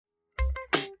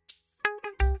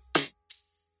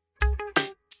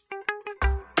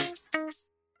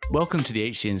Welcome to the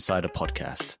HC Insider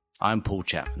podcast. I'm Paul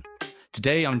Chapman.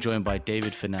 Today I'm joined by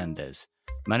David Fernandez,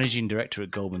 Managing Director at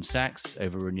Goldman Sachs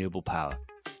over renewable power.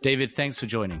 David, thanks for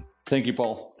joining. Thank you,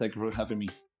 Paul. Thank you for having me.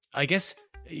 I guess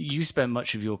you spent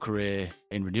much of your career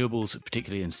in renewables,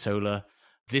 particularly in solar.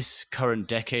 This current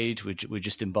decade, which we're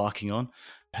just embarking on,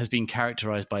 has been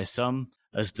characterized by some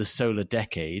as the solar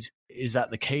decade. Is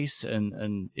that the case?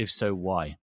 And if so,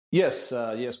 why? Yes,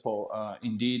 Paul.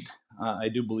 Indeed, I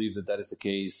do believe that is the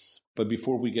case. But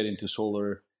before we get into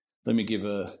solar, let me give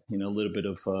a little bit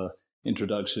of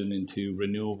introduction into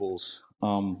renewables.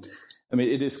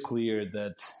 It is clear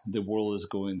that the world is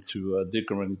going through a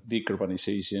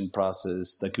decarbonization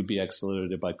process that could be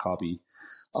accelerated by COVID.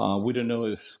 We don't know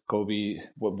if COVID,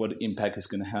 what impact it's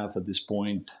going to have at this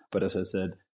point. But as I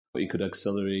said, it could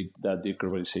accelerate that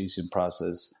decarbonization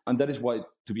process. And that is why,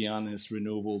 to be honest,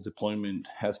 renewable deployment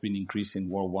has been increasing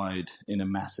worldwide in a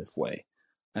massive way.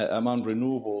 Among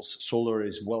renewables, solar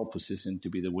is well positioned to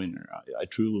be the winner. I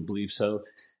truly believe so.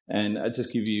 And I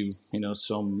just give you,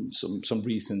 some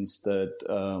reasons that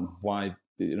why,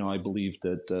 I believe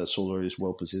that solar is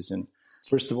well positioned.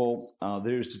 First of all,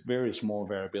 there's very small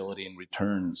variability in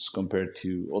returns compared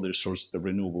to other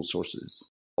renewable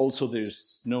sources. Also,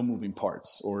 there's no moving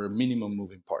parts or minimum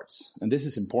moving parts. And this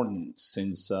is important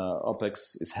since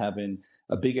OPEX is having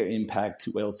a bigger impact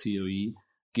to LCOE,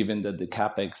 given that the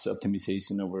CapEx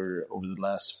optimization over the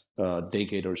last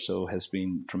decade or so has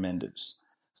been tremendous.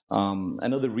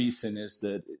 Another reason is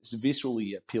that it's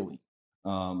visually appealing.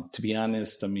 To be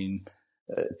honest,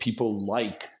 people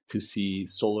like to see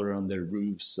solar on their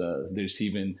roofs. There's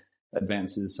even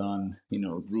advances on,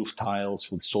 roof tiles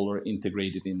with solar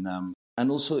integrated in them. And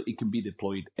also, it can be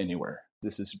deployed anywhere.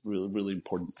 This is a really, really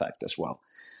important fact as well.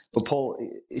 But Paul,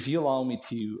 if you allow me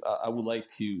to, I would like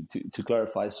to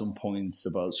clarify some points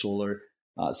about solar,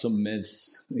 some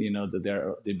myths,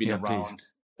 that they've been around.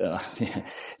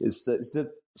 Is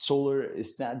that solar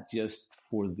is not just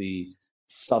for the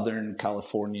Southern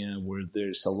California, where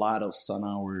there's a lot of sun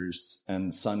hours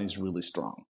and sun is really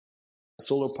strong.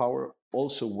 Solar power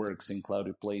also works in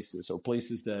cloudy places or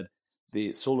places that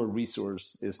the solar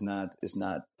resource is not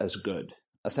as good.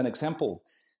 As an example,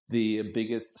 the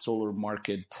biggest solar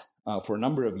market for a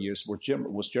number of years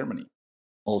was Germany.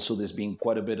 Also, there's been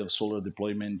quite a bit of solar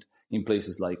deployment in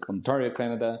places like Ontario,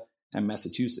 Canada, and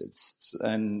Massachusetts.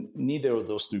 And neither of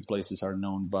those three places are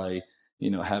known by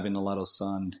having a lot of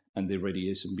sun and the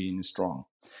radiation being strong.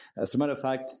 As a matter of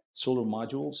fact, solar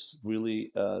modules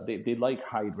really they like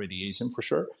high radiation for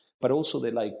sure, but also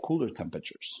they like cooler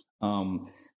temperatures.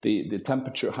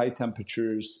 High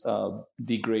temperatures but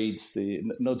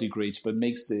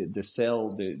makes the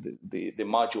cell, the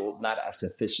module not as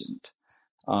efficient.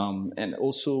 And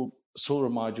also solar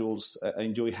modules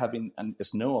enjoy having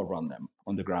snow around them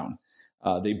on the ground.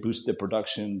 They boost the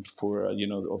production for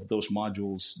of those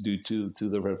modules due to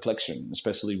the reflection,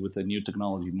 especially with the new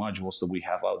technology modules that we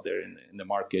have out there in the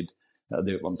market.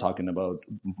 I'm talking about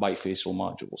bifacial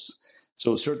modules.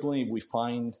 So certainly we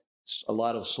find a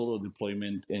lot of solar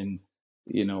deployment in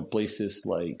places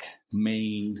like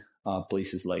Maine,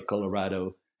 places like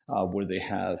Colorado, where they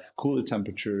have cooler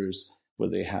temperatures, where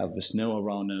they have the snow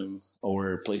around them,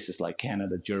 or places like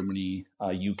Canada, Germany,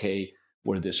 UK,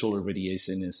 where the solar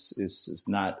radiation is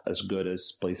not as good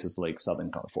as places like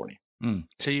Southern California.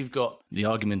 So you've got the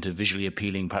argument of visually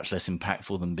appealing, perhaps less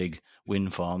impactful than big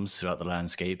wind farms throughout the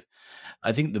landscape.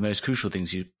 I think the most crucial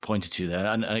things you pointed to there,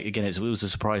 and again, it was a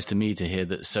surprise to me to hear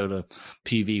that solar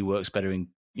PV works better in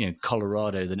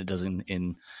Colorado than it does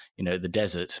in the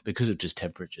desert because of just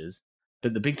temperatures.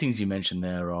 But the big things you mentioned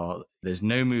there are there's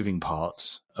no moving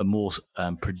parts, a more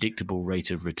predictable rate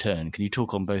of return. Can you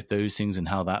talk on both those things and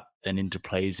how that then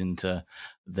interplays into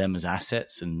them as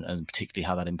assets and particularly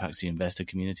how that impacts the investor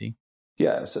community?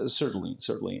 Yeah, so certainly.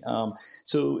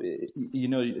 So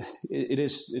it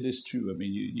is true.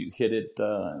 You hit it.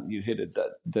 You hit it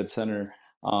that center.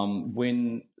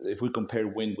 Wind. If we compare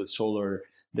wind with solar,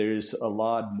 there is a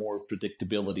lot more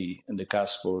predictability in the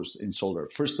cash flows in solar.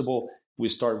 First of all, we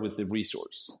start with the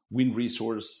resource. Wind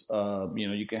resource.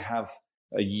 You can have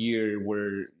a year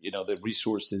where the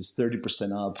resource is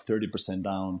 30% up, 30%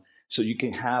 down. So you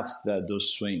can have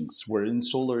those swings. Where in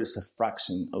solar is a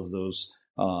fraction of those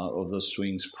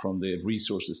swings from the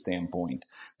resources standpoint,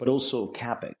 but also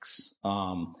CapEx.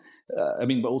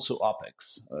 But also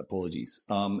OPEX. Apologies.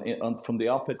 From the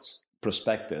OPEX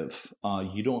perspective,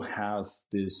 you don't have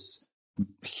this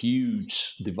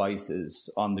huge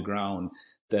devices on the ground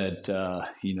that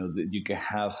that you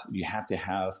have to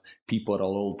have people at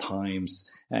all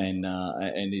times, and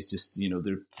it's just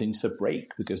there are things that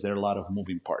break because there are a lot of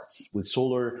moving parts. With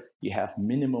solar, you have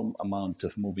minimum amount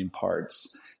of moving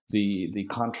parts. The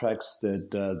contracts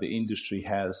that the industry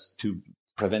has to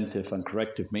preventive and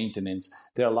corrective maintenance,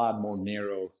 they're a lot more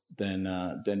narrow than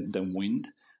wind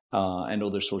and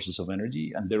other sources of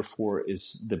energy, and therefore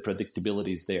is the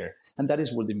predictability is there, and that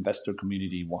is what the investor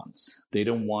community wants. They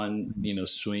don't want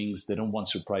swings, they don't want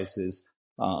surprises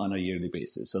on a yearly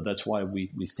basis. So that's why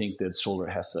we think that solar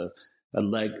has a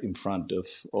leg in front of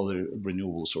other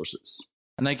renewable sources.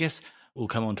 And I guess we'll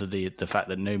come on to the fact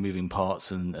that no moving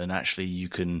parts and actually you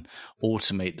can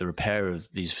automate the repair of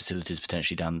these facilities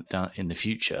potentially down in the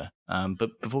future.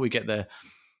 But before we get there,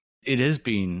 it has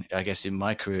been, I guess, in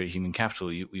my career at Human Capital,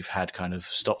 we've had kind of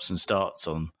stops and starts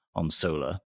on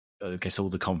solar. I guess all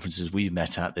the conferences we've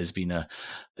met at, there's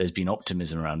been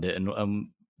optimism around it, and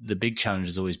the big challenge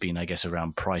has always been, I guess,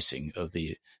 around pricing of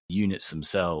the units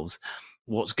themselves.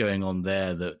 What's going on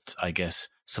there that I guess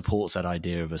supports that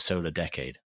idea of a solar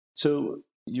decade? So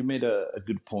you made a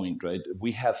good point, right?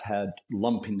 We have had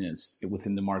lumpiness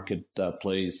within the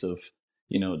marketplace of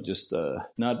just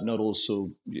not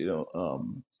also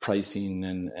pricing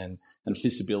and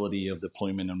feasibility of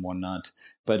deployment and whatnot,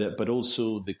 but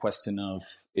also the question of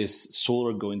is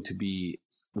solar going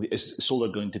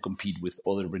to compete with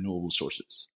other renewable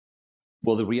sources?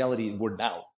 Well, the reality, we're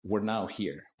now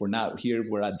here.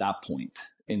 We're at that point.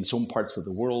 In some parts of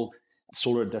the world,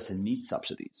 solar doesn't need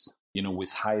subsidies.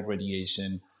 With high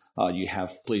radiation, you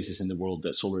have places in the world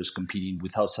that solar is competing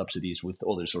without subsidies with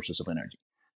other sources of energy.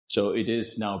 So it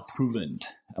is now proven,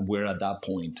 and we're at that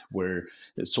point where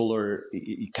solar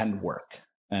it can work,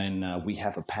 and we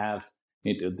have a path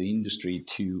into the industry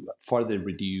to further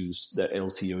reduce the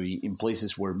LCOE in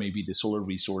places where maybe the solar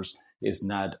resource is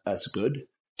not as good,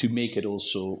 to make it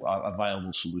also a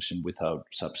viable solution without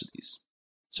subsidies.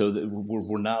 So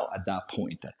we're now at that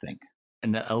point, I think.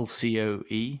 And the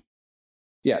LCOE?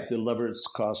 Yeah, the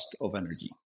leveraged cost of energy.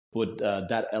 But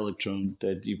that electron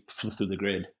that you flew through the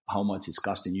grid, how much it's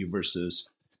costing you versus,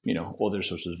 other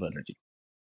sources of energy.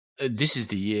 This is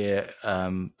the year,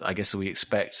 I guess, we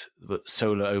expect that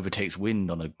solar overtakes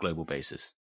wind on a global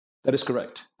basis. That is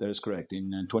correct.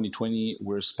 In 2020,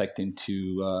 we're expecting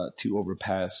to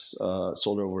overpass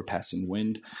solar overpassing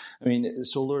wind. I mean,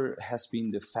 solar has been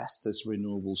the fastest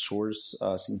renewable source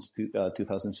since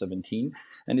 2017,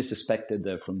 and it's expected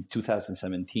that from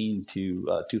 2017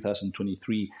 to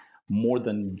 2023, more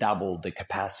than double the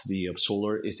capacity of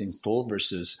solar is installed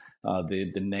versus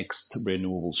the next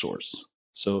renewable source.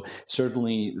 So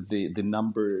certainly the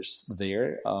numbers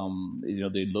there,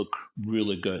 they look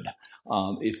really good.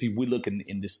 If we look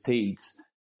in the States,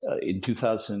 in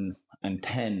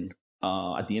 2010,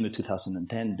 at the end of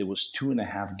 2010, there was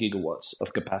 2.5 gigawatts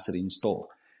of capacity installed.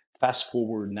 Fast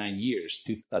forward 9 years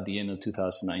at the end of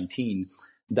 2019,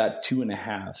 that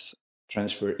 2.5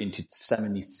 transferred into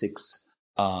 76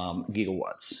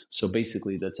 gigawatts. So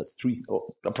basically, that's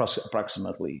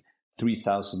approximately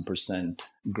 3,000%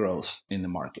 growth in the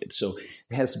market. So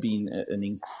it has been an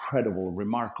incredible,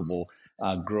 remarkable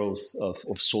growth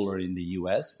of solar in the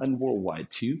US and worldwide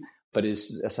too. But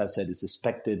as I said, it's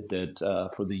expected that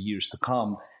for the years to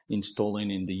come,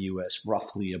 installing in the US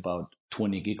roughly about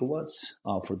 20 gigawatts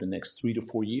for the next 3 to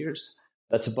 4 years.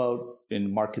 That's about,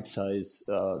 in market size,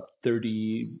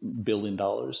 $30 billion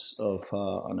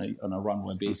on a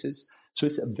runway basis. So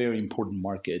it's a very important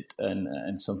market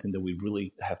and something that we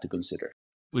really have to consider.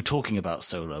 We're talking about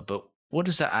solar, but what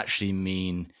does that actually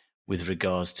mean with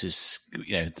regards to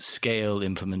scale,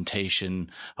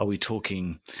 implementation? Are we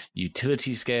talking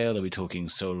utility scale? Are we talking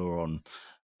solar on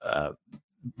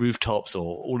rooftops,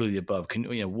 or all of the above?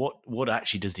 What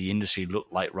actually does the industry look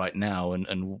like right now,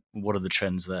 and what are the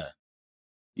trends there?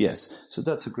 Yes, so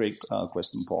that's a great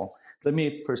question, Paul. Let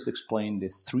me first explain the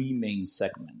three main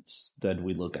segments that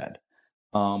we look at.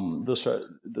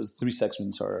 The three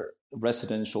segments are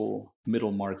residential,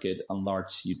 middle market, and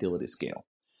large utility scale.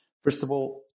 First of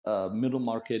all, middle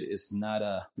market is not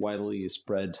a widely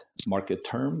spread market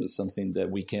term. It's something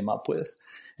that we came up with.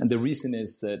 And the reason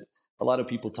is that a lot of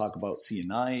people talk about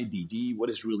C&I, DG, what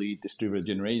is really distributed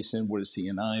generation, what is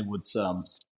C&I, what's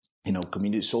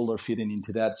community solar fitting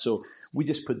into that. So we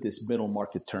just put this middle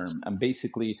market term. And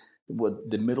basically what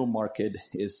the middle market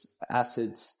is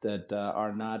assets that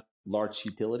are not large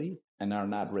utility and are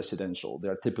not residential. They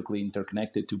are typically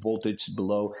interconnected to voltage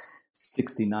below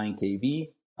 69 kV,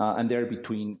 and they're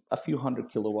between a few hundred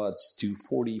kilowatts to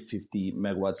 40, 50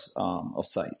 megawatts of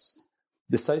size.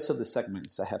 The size of the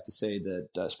segments, I have to say that,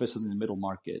 especially in the middle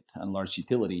market and large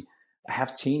utility,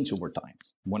 have changed over time.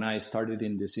 When I started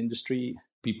in this industry,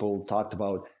 people talked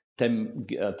about 10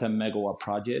 megawatt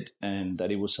project and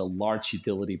that it was a large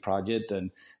utility project,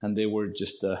 and they were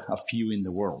just a few in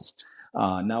the world.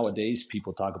 Nowadays,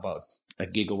 people talk about a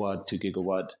gigawatt, 2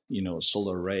 gigawatt,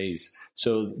 solar arrays.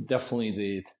 So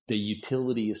definitely the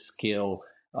utility scale,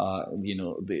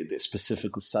 the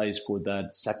specific size for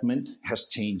that segment has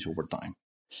changed over time.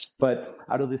 But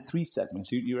out of the three segments,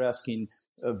 you're asking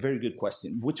a very good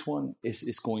question. Which one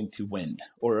is going to win?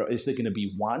 Or is there going to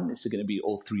be one? Is it going to be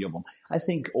all three of them? I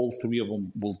think all three of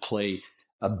them will play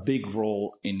a big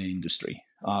role in the industry.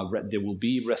 There will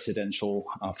be residential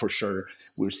for sure.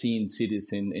 We're seeing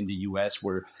cities in the U.S.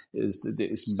 where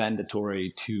it's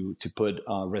mandatory to put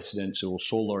residential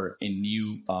solar in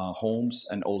new homes,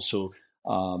 and also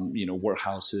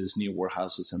warehouses, new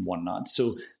warehouses, and whatnot.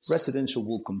 So residential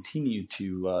will continue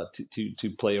to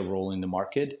play a role in the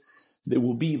market. There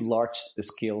will be large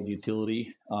scale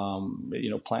utility,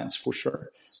 plants for sure.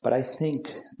 But I think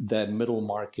that middle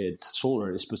market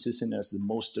solar is positioned as the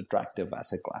most attractive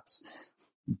asset class.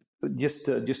 Just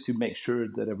to make sure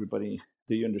that everybody,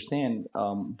 do you understand,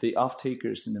 the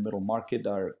off-takers in the middle market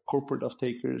are corporate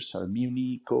off-takers, are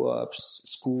muni, co-ops,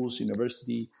 schools,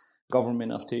 university,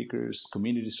 government off-takers,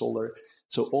 community solar.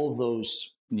 So all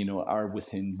those, are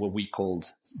within what we called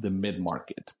the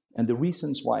mid-market. And the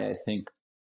reasons why I think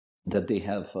that they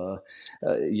have,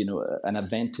 an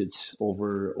advantage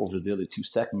over the other two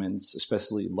segments,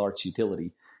 especially large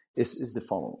utility, is the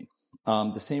following.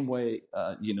 The same way,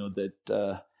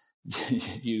 that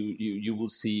you will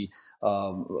see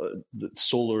the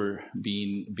solar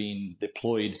being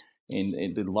deployed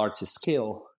in the largest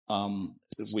scale,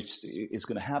 which is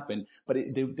going to happen, but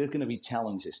there are going to be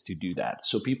challenges to do that.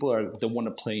 So people don't want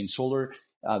to play in solar.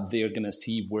 They're going to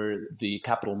see where the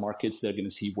capital markets, they're going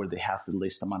to see where they have the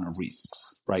least amount of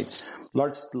risks, right?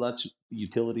 Large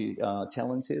utility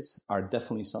challenges are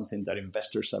definitely something that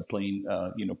investors are paying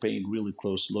really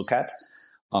close look at.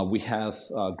 We have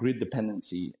grid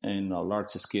dependency in a large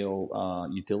scale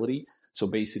utility. So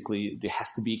basically, there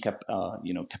has to be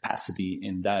capacity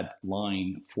in that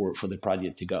line for the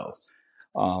project to go.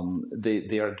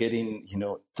 They are getting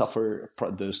tougher.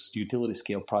 Those utility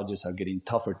scale projects are getting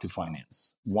tougher to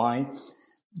finance. Why?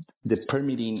 The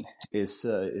permitting is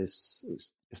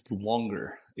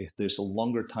longer. There's a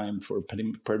longer time for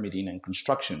permitting and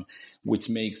construction, which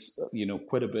makes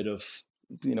quite a bit of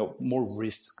more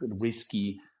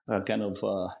risky kind of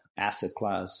asset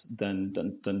class than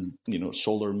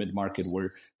solar mid market,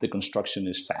 where the construction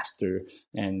is faster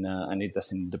and it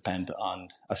doesn't depend on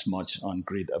as much on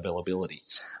grid availability.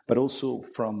 But also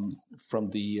from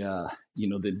the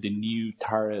the new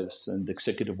tariffs and the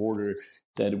executive order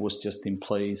that was just in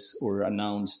place or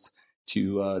announced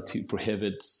to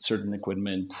prohibit certain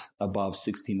equipment above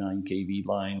 69 kV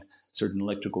line, certain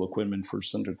electrical equipment for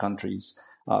certain countries,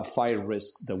 fire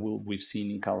risk that we've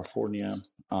seen in California,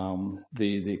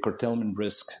 the curtailment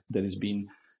risk that has been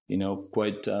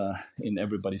quite in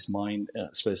everybody's mind,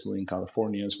 especially in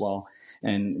California as well,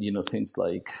 and things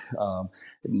like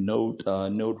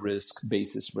node risk,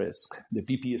 basis risk. The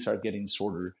PPAs are getting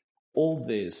shorter. All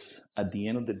this, at the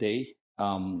end of the day,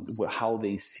 how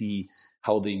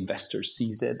the investor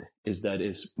sees it is that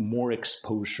it's more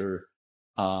exposure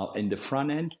in the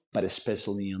front end, but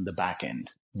especially on the back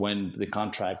end when the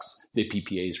contracts, the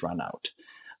PPAs run out.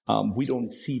 We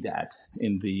don't see that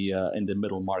in the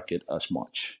middle market as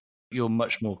much. You're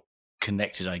much more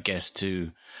connected, I guess,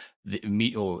 to the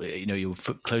meet, or you're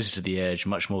closer to the edge,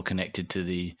 much more connected to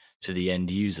the end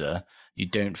user. You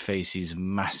don't face these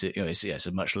massive. It's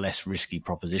a much less risky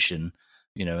proposition.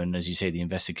 And as you say, the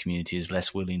investor community is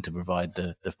less willing to provide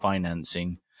the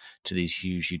financing to these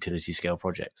huge utility scale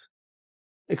projects.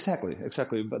 Exactly.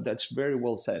 But that's very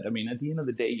well said. I mean, at the end of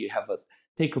the day, you have a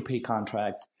take or pay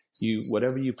contract.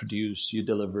 Whatever you produce, you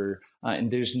deliver, and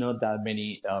there's not that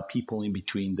many people in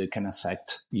between that can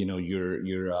affect your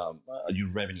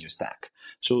revenue stack.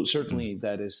 So certainly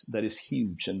that is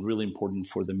huge and really important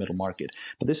for the middle market.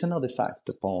 But there's another fact,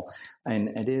 Paul, and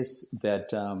it is that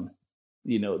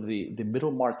the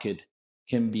middle market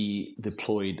can be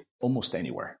deployed almost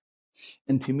anywhere.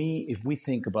 And to me, if we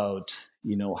think about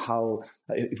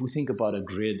if we think about a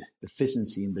grid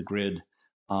efficiency in the grid.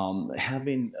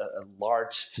 Having a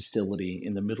large facility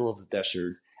in the middle of the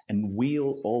desert and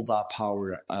wheel all that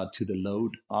power to the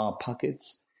load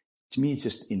pockets, to me, it's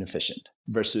just inefficient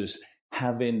versus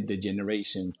having the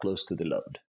generation close to the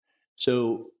load.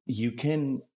 So you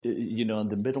can, in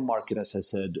the middle market, as I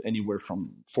said, anywhere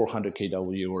from 400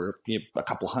 kW or a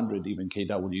couple hundred even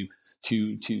kW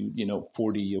to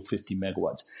 40 or 50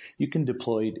 megawatts. You can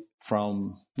deploy it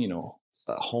from,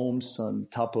 homes on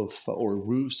top of or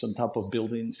roofs on top of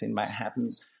buildings in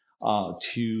Manhattan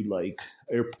to like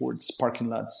airports, parking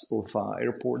lots of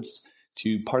airports,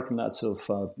 to parking lots of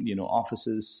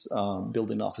offices,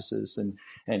 building offices,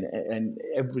 and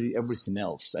everything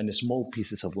else, and small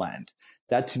pieces of land.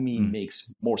 That to me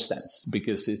makes more sense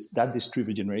because that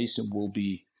distributed generation will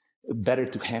be better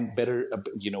to better.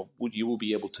 You will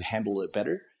be able to handle it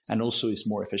better, and also is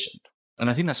more efficient. And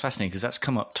I think that's fascinating because that's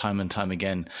come up time and time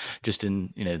again, just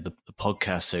in the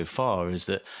podcast so far, is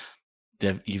that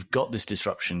you've got this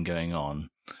disruption going on,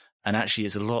 and actually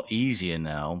it's a lot easier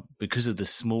now because of the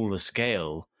smaller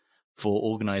scale for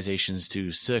organizations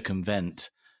to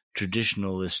circumvent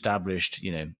traditional established,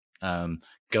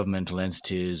 governmental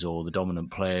entities or the dominant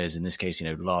players, in this case,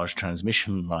 large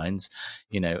transmission lines,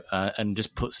 and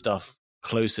just put stuff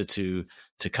closer to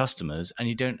customers.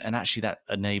 And actually that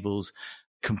enables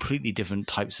completely different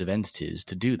types of entities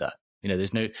to do that.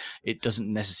 It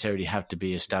doesn't necessarily have to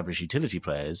be established utility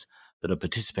players that are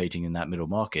participating in that middle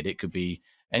market. It could be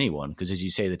anyone, because as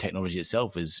you say, the technology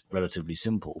itself is relatively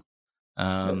simple.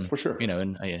 For sure.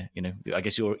 I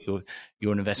guess you're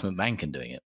an investment bank in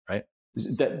doing it, right?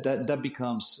 That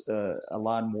becomes a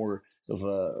lot more of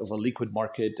a liquid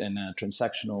market and a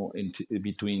transactional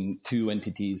between two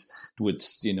entities, which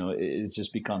it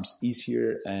just becomes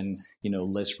easier and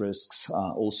less risks.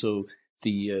 Also,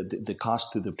 the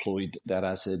cost to deploy that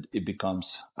asset, it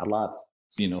becomes a lot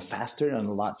faster and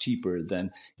a lot cheaper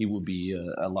than it would be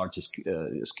a larger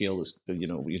scale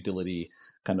utility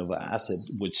kind of asset,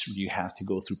 which you have to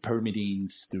go through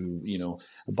permittings, through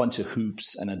a bunch of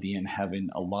hoops, and at the end having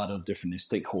a lot of different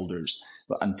stakeholders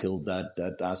until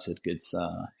that asset gets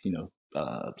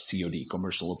COD,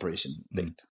 commercial operation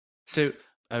date. So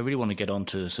I really want to get on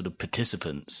to sort of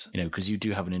participants, because you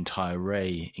do have an entire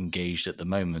array engaged at the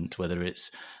moment, whether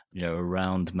it's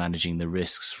around managing the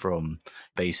risks from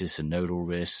basis and nodal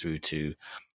risks through to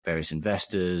various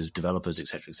investors, developers, et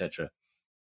cetera, et cetera.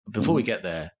 Before we get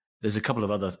there, there's a couple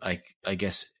of other, I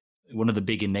guess, one of the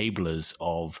big enablers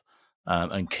of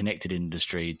and connected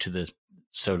industry to the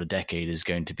solar decade is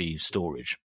going to be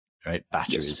storage, right?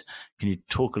 Batteries. Yes. Can you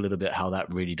talk a little bit how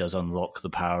that really does unlock the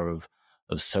power of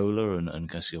solar and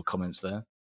guess your comments there?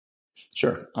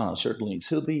 Sure, certainly.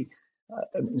 So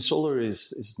solar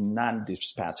is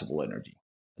non-dispatchable energy.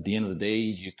 At the end of the day,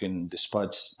 you can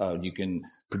you can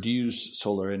produce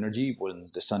solar energy when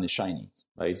the sun is shining,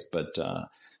 right? But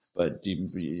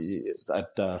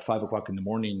at 5 o'clock in the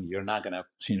morning, you're not going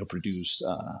to produce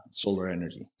solar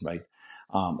energy, right?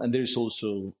 And there's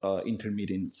also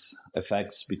intermittent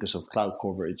effects because of cloud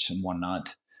coverage and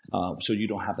whatnot. So you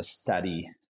don't have a steady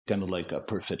kind of like a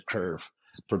perfect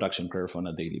production curve on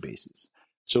a daily basis.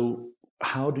 So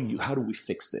how do we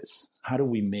fix this? How do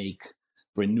we make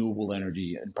renewable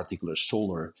energy, in particular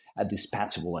solar, a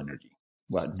dispatchable energy?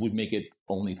 Well, we make it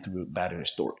only through battery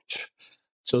storage.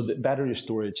 So the battery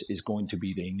storage is going to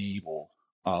be the enable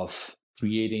of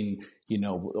creating,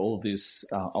 all these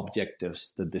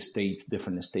objectives that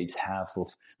different states have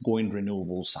of going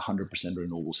renewables, 100%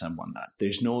 renewables and whatnot.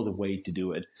 There's no other way to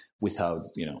do it without,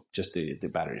 just the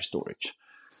battery storage.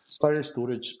 Battery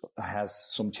storage has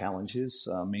some challenges,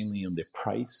 mainly on the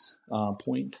price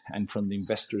point, and from the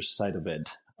investor side of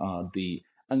it, the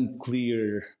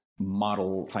unclear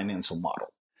financial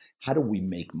model. How do we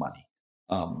make money?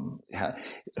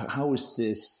 How is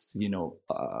this,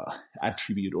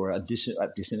 attribute or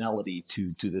additionality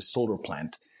to the solar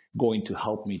plant going to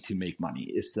help me to make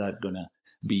money? Is that going to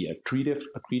be accretive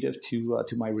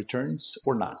to my returns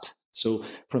or not? So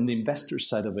from the investor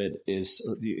side of it, it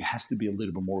has to be a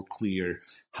little bit more clear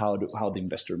how the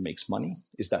investor makes money.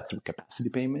 Is that through capacity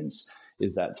payments?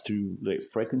 Is that through the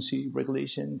frequency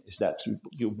regulation? Is that through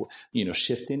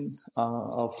shifting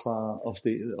of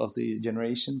the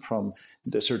generation from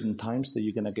the certain times that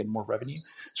you're going to get more revenue?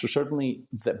 So certainly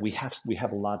that we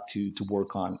have a lot to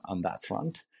work on that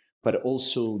front, but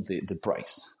also the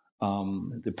price.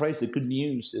 The good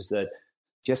news is that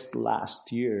just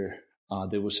last year,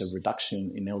 there was a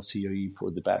reduction in LCOE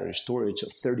for the battery storage of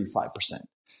 35%.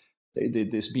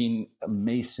 There's been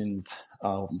amazing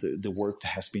the work that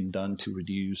has been done to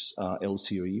reduce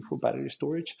LCOE for battery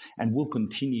storage, and will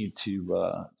continue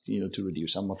to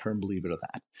reduce. I'm a firm believer of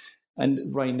that.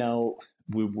 And right now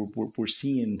we're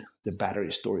seeing the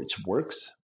battery storage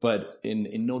works, but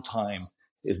in no time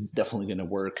it's definitely going to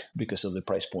work because of the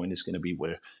price point is going to be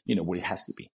where it has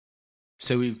to be.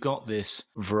 So we've got this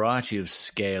variety of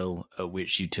scale at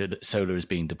which solar is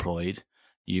being deployed.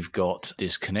 You've got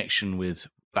this connection with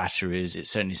batteries. It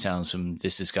certainly sounds from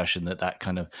this discussion that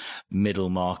kind of middle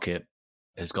market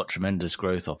has got tremendous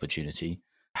growth opportunity.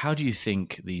 How do you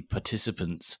think the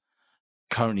participants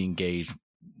currently engaged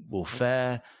will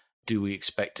fare? Do we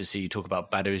expect to see, talk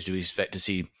about batteries, do we expect to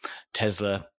see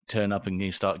Tesla turn up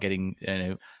and start getting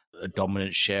a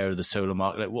dominant share of the solar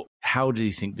market? How do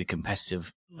you think the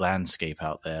competitive landscape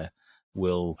out there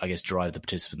will, I guess, drive the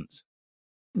participants?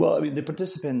 Well, I mean, the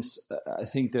participants. I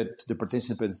think that the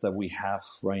participants that we have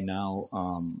right now,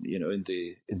 in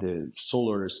the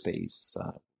solar space,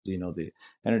 the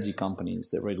energy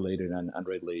companies, the regulated and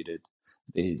unregulated,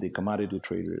 the commodity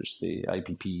traders, the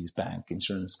IPPs, bank,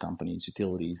 insurance companies,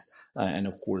 utilities, and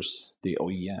of course the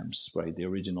OEMs, right? The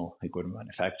original equipment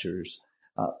manufacturers.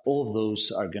 All of those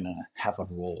are going to have a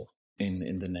role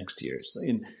in the next years,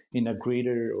 in a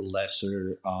greater or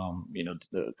lesser,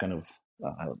 the kind of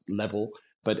level.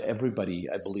 But everybody,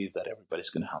 I believe that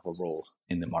everybody's going to have a role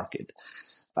in the market.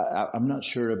 I'm not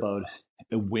sure about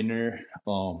a winner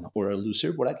or a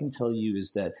loser. What I can tell you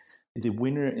is that the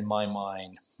winner, in my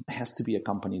mind, has to be a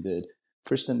company that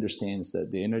first understands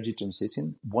that the energy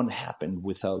transition won't happen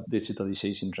without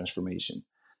digitalization transformation.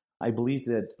 I believe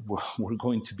that we're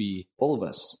going to be, all of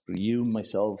us, you,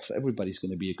 myself, everybody's going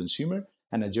to be a consumer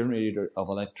and a generator of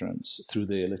electrons through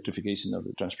the electrification of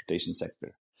the transportation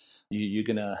sector. You're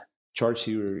going to charge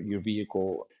your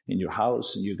vehicle in your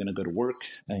house, and you're going to go to work,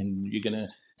 and you're going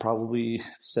to probably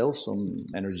sell some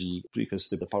energy because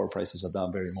the power prices at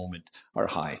that very moment are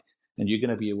high. And you're going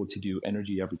to be able to do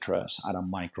energy arbitrage at a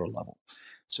micro level.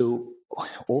 So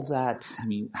all that, I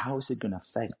mean, how is it going to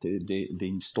affect the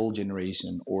install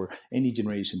generation or any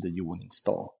generation that you want to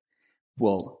install?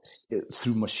 Well,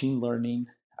 through machine learning,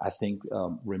 I think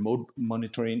remote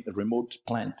monitoring, remote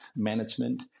plant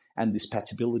management, and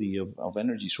dispatchability of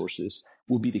energy sources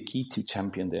will be the key to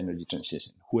champion the energy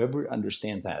transition. Whoever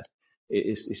understands that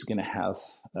is going to have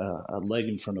a leg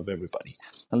in front of everybody.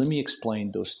 And let me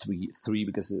explain those three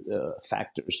because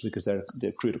factors, because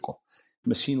they're critical.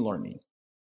 Machine learning,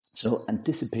 so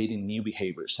anticipating new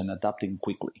behaviors and adapting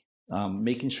quickly,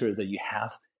 making sure that you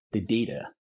have the data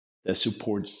that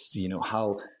supports,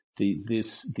 how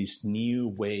this new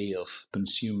way of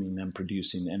consuming and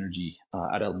producing energy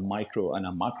at a micro and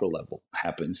a macro level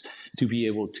happens, to be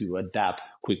able to adapt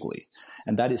quickly,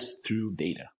 and that is through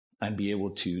data, and be able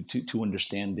to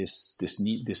understand this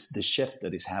shift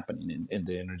that is happening in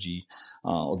the energy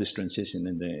or this transition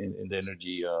in the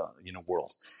energy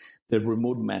world. The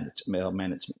remote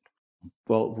management.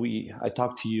 Well, I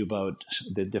talked to you about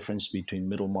the difference between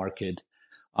middle market.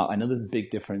 Another big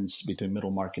difference between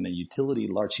middle market and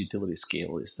large utility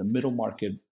scale, is the middle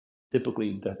market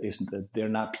typically that they're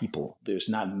not people. There's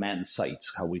not man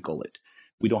sites, how we call it.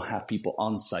 We don't have people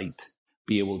on site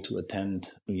be able to attend,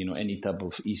 any type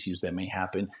of issues that may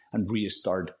happen and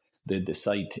restart the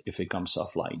site if it comes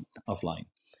offline.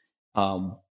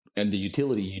 And the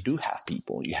utility, you do have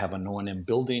people. You have an O&M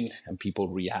building, and people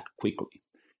react quickly.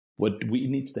 What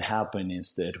needs to happen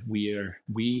is that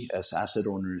we as asset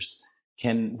owners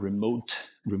can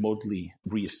remotely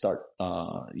restart,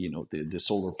 the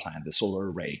solar plant, the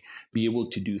solar array, be able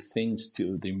to do things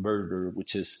to the inverter,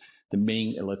 which is the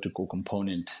main electrical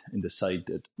component in the site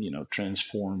that,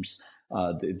 transforms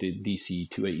the DC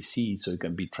to AC, so it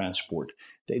can be transport.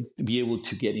 They be able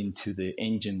to get into the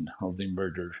engine of the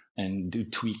inverter and do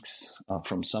tweaks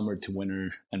from summer to winter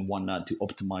and whatnot to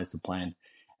optimize the plant.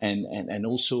 And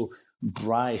also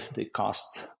drive the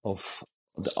cost of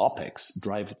the OPEX,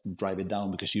 drive it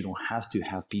down, because you don't have to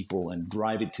have people and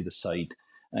drive it to the site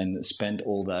and spend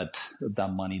all that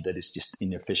money that is just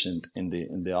inefficient in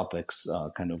the OPEX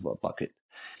kind of a bucket.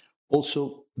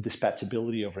 Also,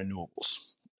 dispatchability of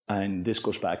renewables. And this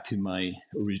goes back to my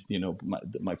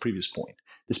previous point.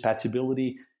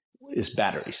 Dispatchability is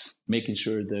batteries, making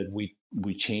sure that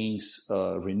we change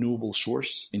a renewable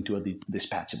source into a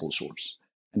dispatchable source.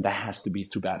 And that has to be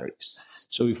through batteries.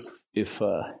 So if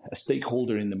a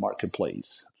stakeholder in the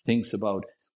marketplace thinks about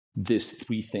these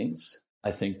three things,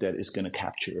 I think that is going to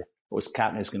capture, or is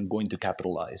going to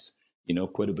capitalize,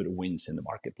 quite a bit of wins in the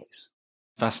marketplace.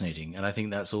 Fascinating. And I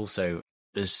think that's also,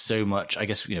 there's so much, I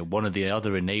guess, one of the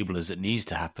other enablers that needs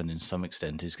to happen in some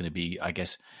extent is going to be, I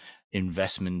guess,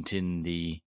 investment in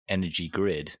the energy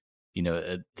grid,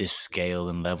 at this scale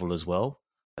and level as well.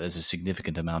 There's a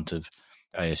significant amount of,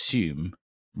 I assume,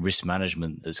 risk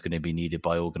management that's going to be needed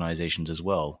by organizations as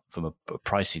well from a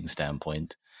pricing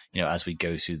standpoint, as we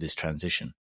go through this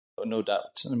transition. No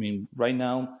doubt. I mean, right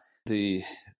now, the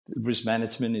risk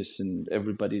management is in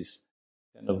everybody's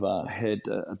kind of hit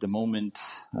at the moment.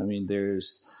 I mean,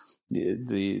 there's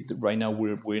the right now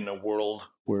we're in a world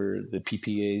where the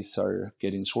PPAs are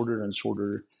getting shorter and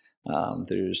shorter.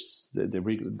 There's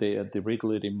the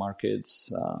regulated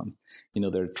markets.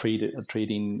 They're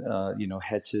trading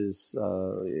hedges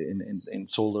in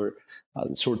solar,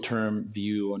 short term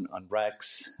view on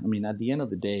RECs. I mean, at the end of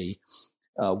the day,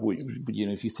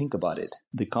 if you think about it,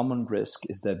 the common risk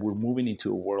is that we're moving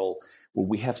into a world where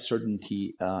we have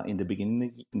certainty in the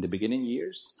beginning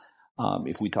years.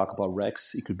 If we talk about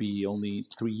RECs, it could be only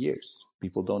 3 years.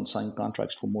 People don't sign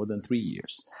contracts for more than 3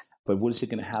 years. But what is it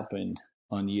going to happen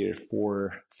on year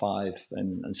 4, 5,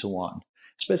 and so on?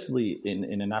 Especially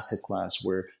in an asset class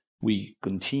where we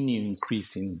continue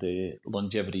increasing the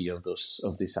longevity of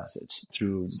these assets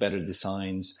through better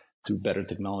designs, through better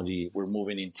technology. We're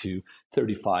moving into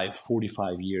 35,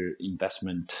 45-year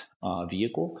investment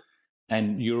vehicle,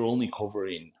 and you're only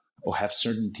covering or have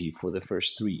certainty for the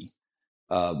first 3.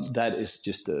 That is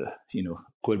just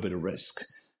quite a bit of risk.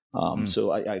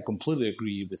 So I completely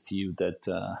agree with you that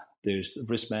there's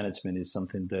risk management is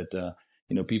something that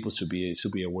people should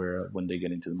be aware of when they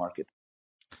get into the market.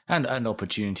 And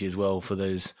opportunity as well for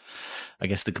those, I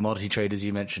guess, the commodity traders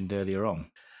you mentioned earlier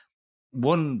on.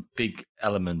 One big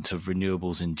element of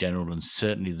renewables in general, and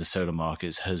certainly the solar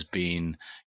markets, has been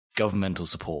governmental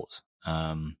support,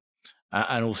 and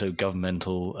also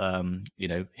governmental,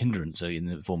 hindrance, so in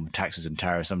the form of taxes and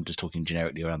tariffs. I'm just talking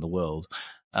generically around the world.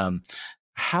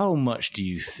 How much do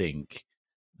you think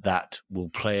that will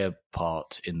play a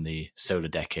part in the solar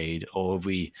decade, or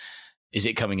is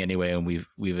it coming anyway, and we've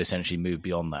essentially moved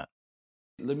beyond that?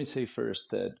 Let me say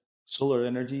first that solar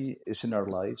energy is in our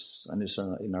lives, and it's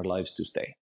in our lives to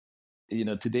stay.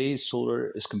 Today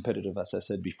solar is competitive, as I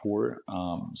said before.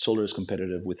 Solar is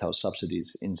competitive without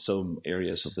subsidies in some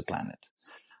areas of the planet.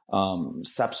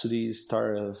 Subsidies,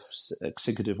 tariffs,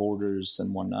 executive orders,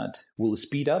 and whatnot will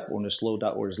speed up or slow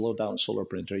down solar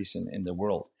penetration in the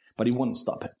world, but it won't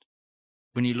stop it.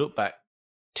 When you look back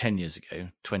 10 years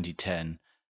ago, 2010,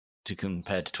 to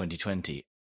compare to 2020,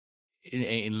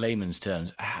 in layman's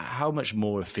terms, how much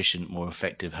more efficient, more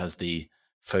effective has the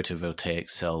photovoltaic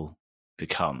cell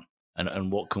become?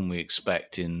 And what can we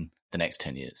expect in the next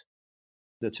 10 years?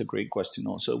 That's a great question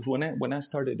also. When I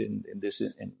started in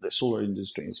the solar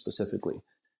industry specifically,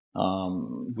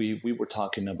 we were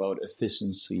talking about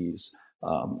efficiencies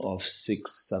of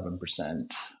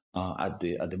 6-7% at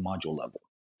the module level.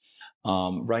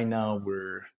 Right now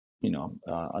we're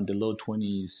on the low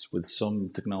 20s with some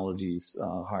technologies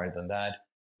higher than that,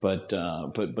 but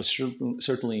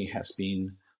certainly has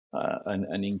been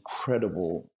an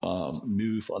incredible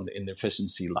move in the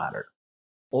efficiency ladder.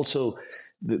 Also,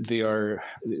 the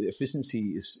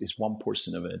efficiency is one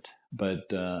portion of it, but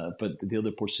the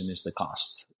other portion is the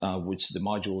cost, which the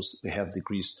modules, they have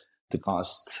decreased the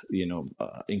cost,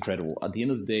 incredible. At the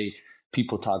end of the day,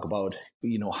 people talk about,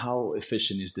 how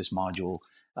efficient is this module,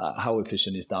 how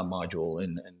efficient is that module,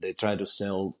 and they try to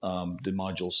sell the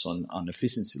modules on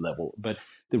efficiency level. But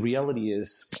the reality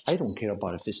is, I don't care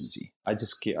about efficiency. I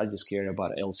just care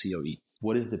about LCOE.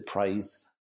 What is the price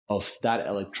of that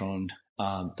electron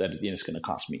that it's going to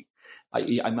cost me?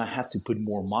 I might have to put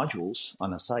more modules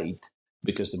on a site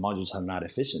because the modules are not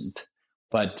efficient.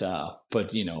 But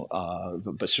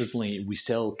certainly we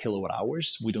sell kilowatt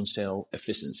hours. We don't sell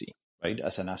efficiency, right?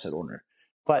 As an asset owner.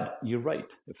 But you're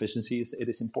right. Efficiency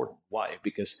is important. Why?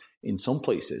 Because in some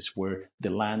places where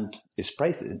the land is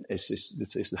priced,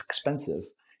 it's expensive.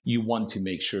 You want to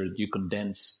make sure you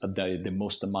condense the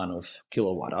most amount of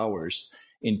kilowatt hours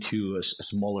into a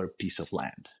smaller piece of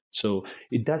land. So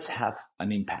it does have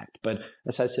an impact. But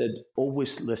as I said,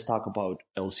 always let's talk about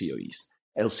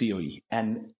LCOE.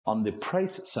 And on the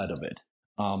price side of it,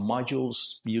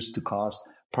 modules used to cost,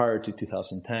 prior to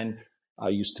 2010, I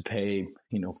used to pay,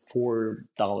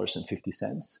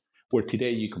 $4.50, where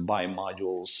today you can buy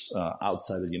modules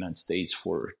outside of the United States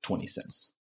for 20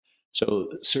 cents. So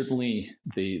certainly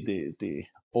the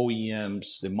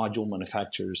OEMs, the module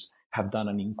manufacturers have done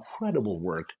an incredible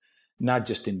work, not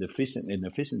just in the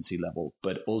efficiency level,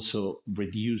 but also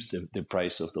reduce the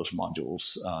price of those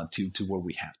modules to where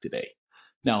we have today.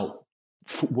 Now,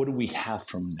 what do we have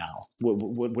from now?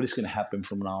 What is going to happen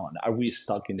from now on? Are we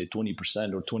stuck in the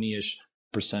 20% or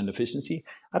 20-ish% efficiency?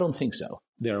 I don't think so.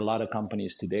 There are a lot of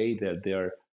companies today that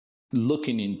they're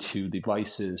looking into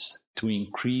devices to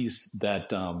increase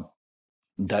that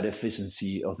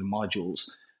efficiency of the modules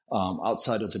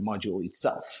outside of the module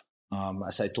itself.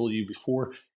 As I told you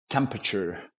before,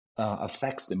 temperature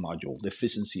affects the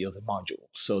efficiency of the module.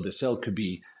 So the cell could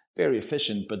be very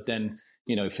efficient, but then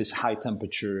if it's high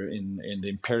temperature in the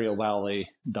Imperial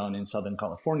Valley down in Southern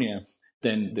California,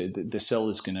 then the cell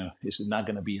is not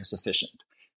gonna be as efficient.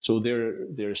 So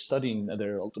they're studying.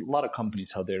 There are a lot of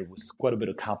companies out there with quite a bit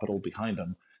of capital behind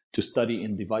them to study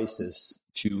in devices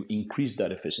to increase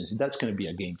that efficiency. That's going to be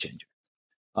a game changer.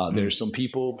 There's some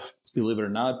people, believe it or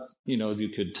not, you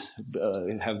could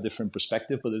have different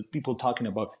perspective, but there's people talking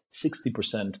about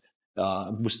 60%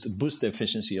 boost the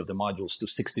efficiency of the modules to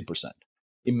 60%.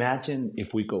 Imagine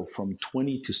if we go from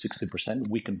 20 to 60%,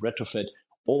 we can retrofit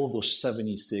all those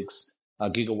 76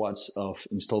 gigawatts of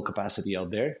installed capacity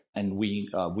out there, and we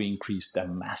increase that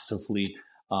massively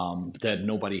that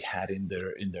nobody had in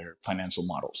their financial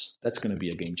models. That's going to be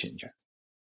a game changer.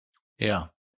 Yeah.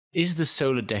 Is the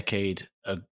solar decade,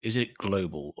 is it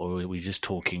global, or are we just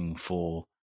talking for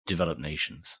developed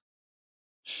nations?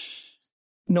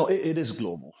 No, it is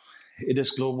global. It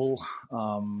is global.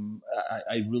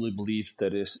 I really believe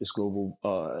that it's global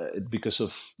because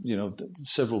of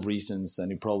several reasons,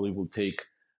 and it probably will take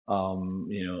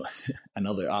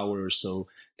another hour or so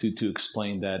to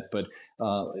explain that. But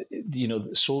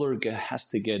solar has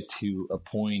to get to a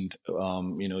point.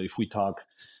 If we talk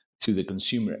to the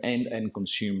consumer and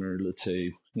consumer, let's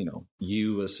say,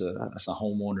 you as a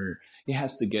homeowner, it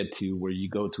has to get to where you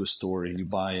go to a store and you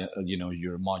buy,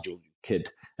 your module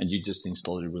kit and you just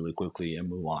install it really quickly and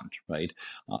move on, right?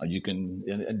 You can,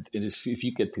 and if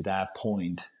you get to that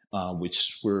point,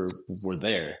 which we're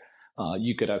there,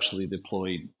 you could actually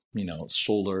deploy,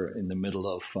 solar in the middle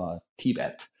of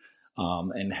Tibet.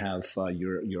 And have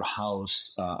your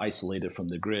house isolated from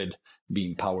the grid,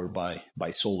 being powered by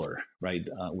solar, right,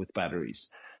 with batteries.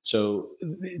 So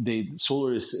the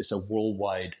solar is a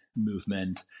worldwide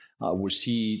movement. We're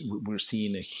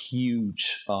seeing a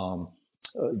huge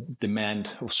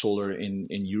demand of solar in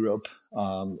Europe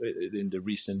in the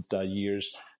recent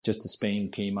years. Just as Spain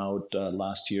came out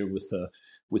last year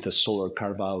with a solar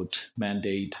carve-out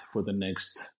mandate for the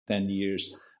next 10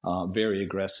 years, very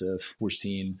aggressive. We're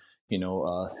seeing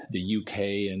the UK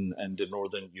and the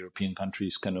northern European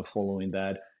countries kind of following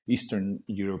that. Eastern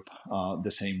Europe,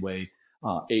 the same way.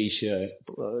 Asia,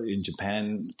 in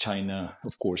Japan, China,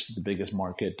 of course, the biggest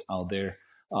market out there.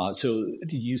 So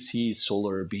you see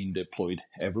solar being deployed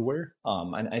everywhere.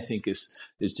 And I think it's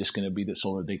just going to be the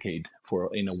solar decade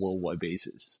in a worldwide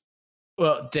basis.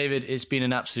 Well, David, it's been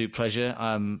an absolute pleasure.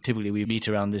 Typically, we meet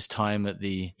around this time at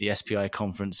the SPI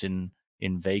conference in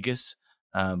Vegas.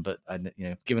 But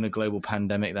given a global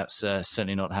pandemic, that's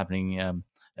certainly not happening,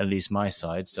 at least my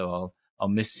side. So I'll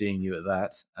miss seeing you at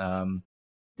that.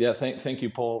 Yeah, thank you,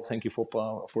 Paul. Thank you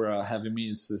for having me.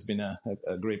 It's been a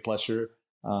great pleasure,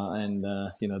 and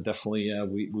definitely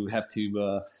we have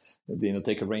to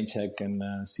take a rain check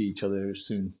and see each other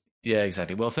soon. Yeah,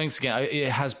 exactly. Well, thanks again.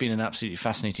 It has been an absolutely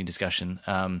fascinating discussion.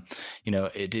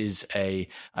 It is I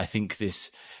think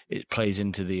it plays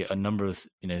into a number of,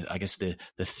 I guess the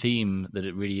theme that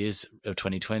it really is of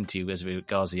 2020 as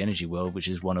regards the energy world, which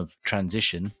is one of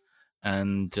transition.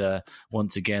 And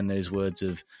once again, those words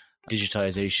of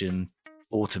digitization,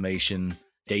 automation,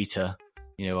 data,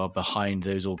 are behind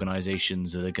those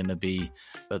organizations that are going to be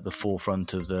at the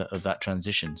forefront of that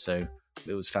transition. So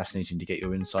it was fascinating to get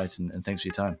your insight, and thanks for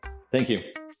your time. Thank you.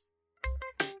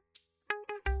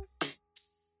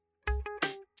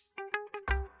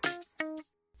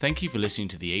 Thank you for listening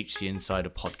to the HC Insider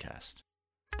podcast.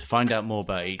 To find out more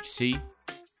about HC,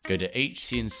 go to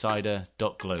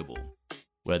hcinsider.global,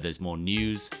 where there's more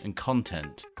news and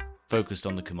content focused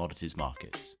on the commodities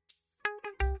markets.